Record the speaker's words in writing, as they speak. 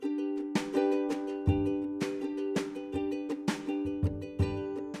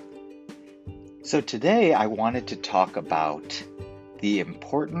So today I wanted to talk about the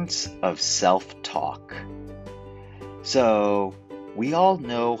importance of self-talk. So we all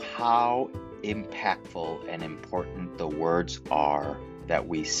know how impactful and important the words are that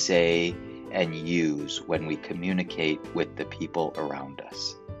we say and use when we communicate with the people around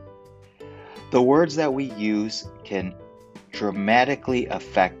us. The words that we use can dramatically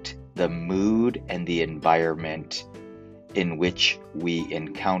affect the mood and the environment in which we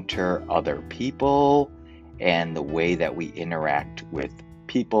encounter other people and the way that we interact with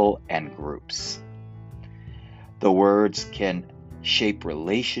people and groups. The words can shape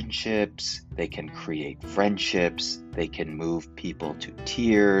relationships, they can create friendships, they can move people to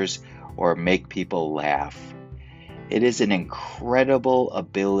tears or make people laugh. It is an incredible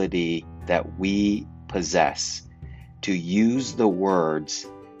ability that we possess to use the words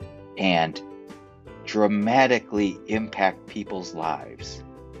and dramatically impact people's lives.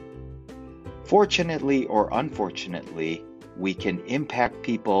 Fortunately or unfortunately, we can impact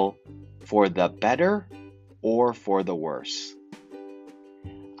people for the better or for the worse.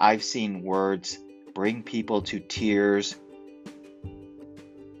 I've seen words bring people to tears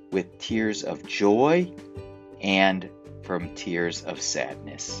with tears of joy and from tears of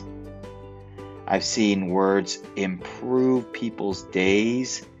sadness. I've seen words improve people's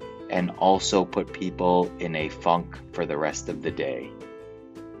days and also put people in a funk for the rest of the day.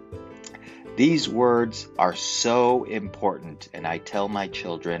 These words are so important, and I tell my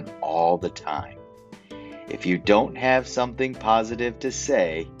children all the time, if you don't have something positive to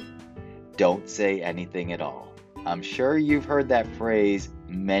say, don't say anything at all. I'm sure you've heard that phrase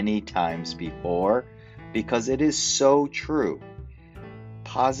many times before because it is so true.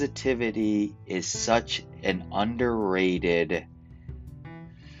 Positivity is such an underrated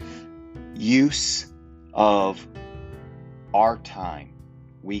use of our time.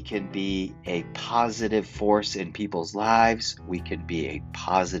 We can be a positive force in people's lives. We can be a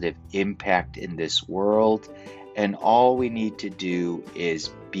positive impact in this world. And all we need to do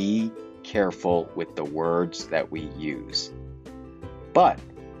is be careful with the words that we use. But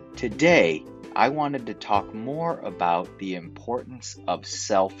today, I wanted to talk more about the importance of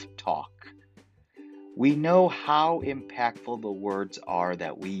self-talk. We know how impactful the words are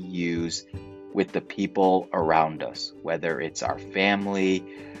that we use with the people around us, whether it's our family,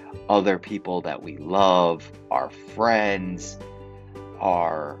 other people that we love, our friends,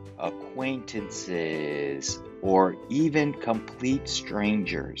 our acquaintances, or even complete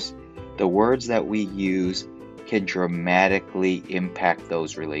strangers. The words that we use can dramatically impact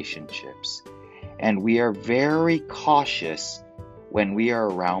those relationships. And we are very cautious when we are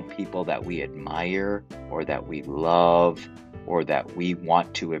around people that we admire or that we love or that we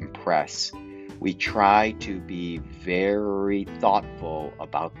want to impress. We try to be very thoughtful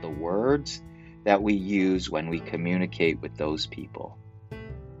about the words that we use when we communicate with those people.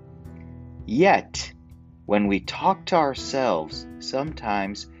 Yet, when we talk to ourselves,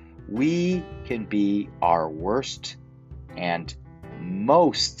 sometimes we can be our worst and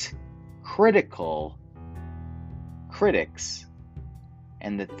most critical critics.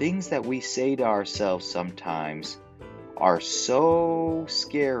 And the things that we say to ourselves sometimes are so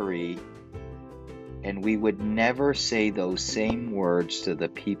scary, and we would never say those same words to the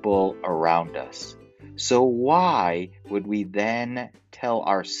people around us. So why would we then tell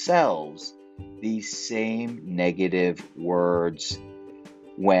ourselves these same negative words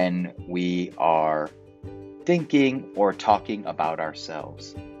when we are thinking or talking about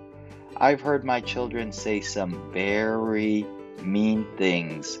ourselves? I've heard my children say some very mean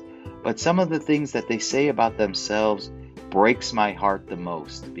things, but some of the things that they say about themselves breaks my heart the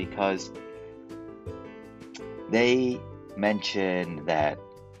most, because they mention that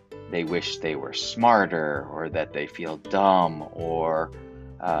they wish they were smarter, or that they feel dumb, or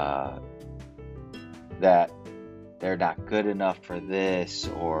that they're not good enough for this,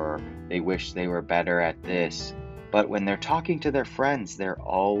 or they wish they were better at this. But when they're talking to their friends, they're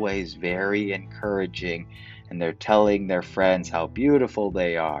always very encouraging, and they're telling their friends how beautiful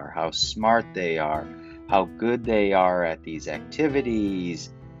they are, how smart they are, how good they are at these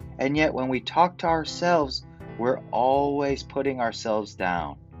activities. And yet when we talk to ourselves, we're always putting ourselves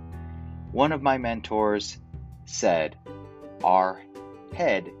down. One of my mentors said, "Our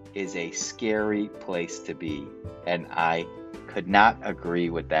head is a scary place to be." And I could not agree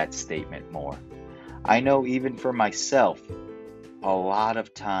with that statement more. I know even for myself, a lot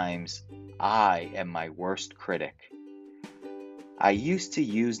of times I am my worst critic. I used to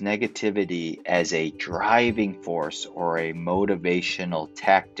use negativity as a driving force or a motivational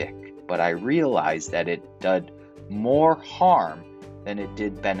tactic, but I realized that it did more harm than it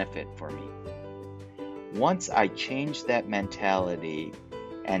did benefit for me. once I changed that mentality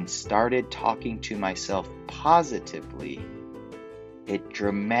and started talking to myself positively, it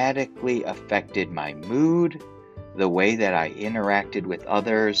dramatically affected my mood, the way that I interacted with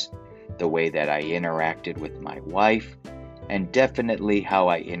others, the way that I interacted with my wife, and definitely how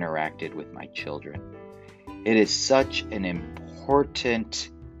I interacted with my children. It is such an important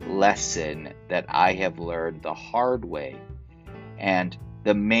lesson that I have learned the hard way. And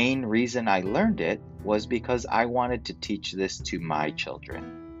the main reason I learned it was because I wanted to teach this to my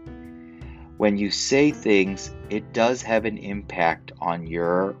children. When you say things, it does have an impact on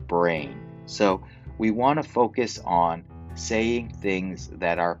your brain. So we want to focus on saying things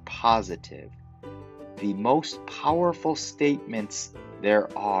that are positive. The most powerful statements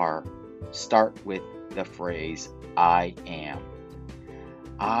there are start with the phrase, I am.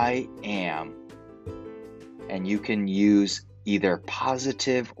 I am. And you can use either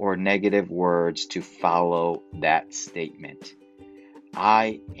positive or negative words to follow that statement.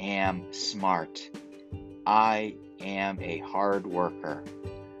 I am smart. I am a hard worker.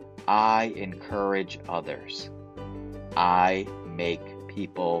 I encourage others. I make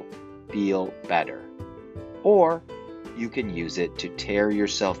people feel better. Or you can use it to tear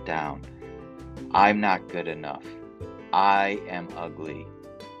yourself down. I'm not good enough. I am ugly.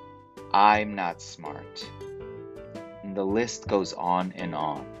 I'm not smart. And the list goes on and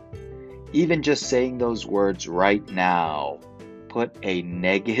on. Even just saying those words right now put a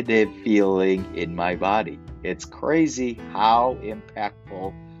negative feeling in my body. It's crazy how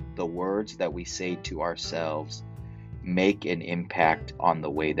impactful the words that we say to ourselves make an impact on the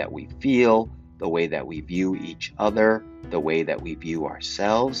way that we feel, the way that we view each other, the way that we view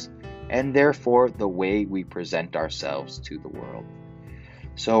ourselves, and therefore the way we present ourselves to the world.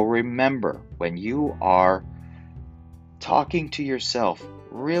 So remember, when you are talking to yourself,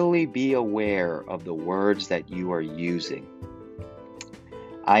 really be aware of the words that you are using.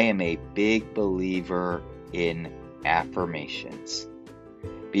 I am a big believer in affirmations.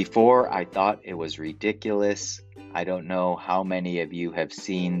 Before, I thought it was ridiculous. I don't know how many of you have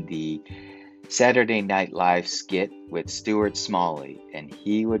seen the Saturday Night Live skit with Stuart Smalley, and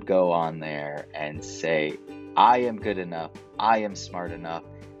he would go on there and say, I am good enough, I am smart enough,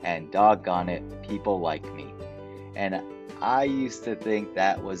 and doggone it, people like me. And I used to think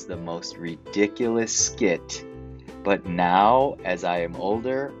that was the most ridiculous skit. But now, as I am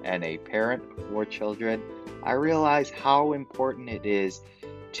older and a parent of 4 children, I realize how important it is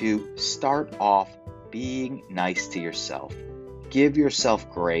to start off being nice to yourself. Give yourself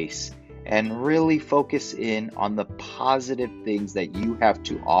grace and really focus in on the positive things that you have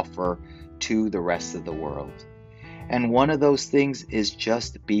to offer to the rest of the world. And one of those things is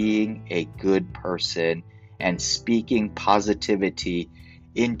just being a good person and speaking positivity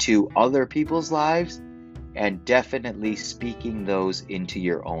into other people's lives, and definitely speaking those into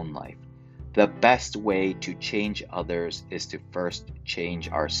your own life. The best way to change others is to first change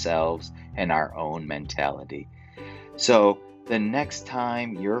ourselves and our own mentality. So the next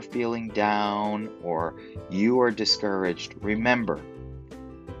time you're feeling down or you are discouraged, remember,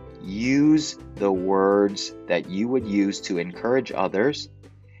 use the words that you would use to encourage others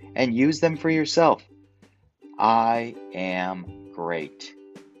and use them for yourself. I am great.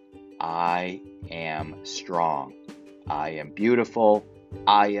 I am strong. I am beautiful.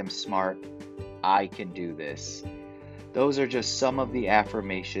 I am smart. I can do this. Those are just some of the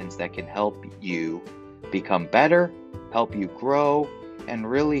affirmations that can help you become better, help you grow, and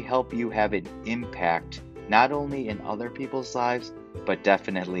really help you have an impact not only in other people's lives, but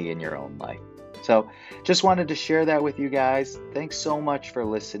definitely in your own life. So just wanted to share that with you guys. Thanks so much for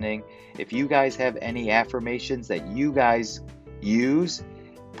listening. If you guys have any affirmations that you guys use,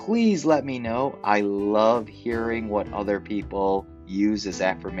 please let me know. I love hearing what other people use as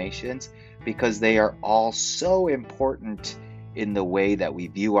affirmations because they are all so important in the way that we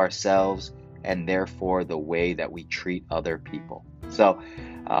view ourselves and therefore the way that we treat other people. So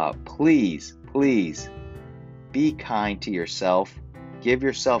please be kind to yourself, give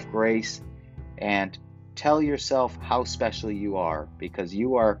yourself grace, and tell yourself how special you are, because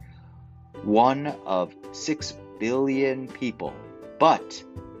you are one of 6 billion people, but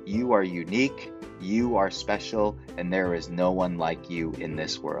you are unique, you are special, and there is no one like you in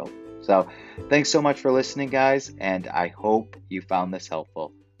this world. So thanks so much for listening, guys, and I hope you found this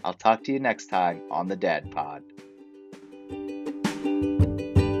helpful. I'll talk to you next time on the Dad Pod.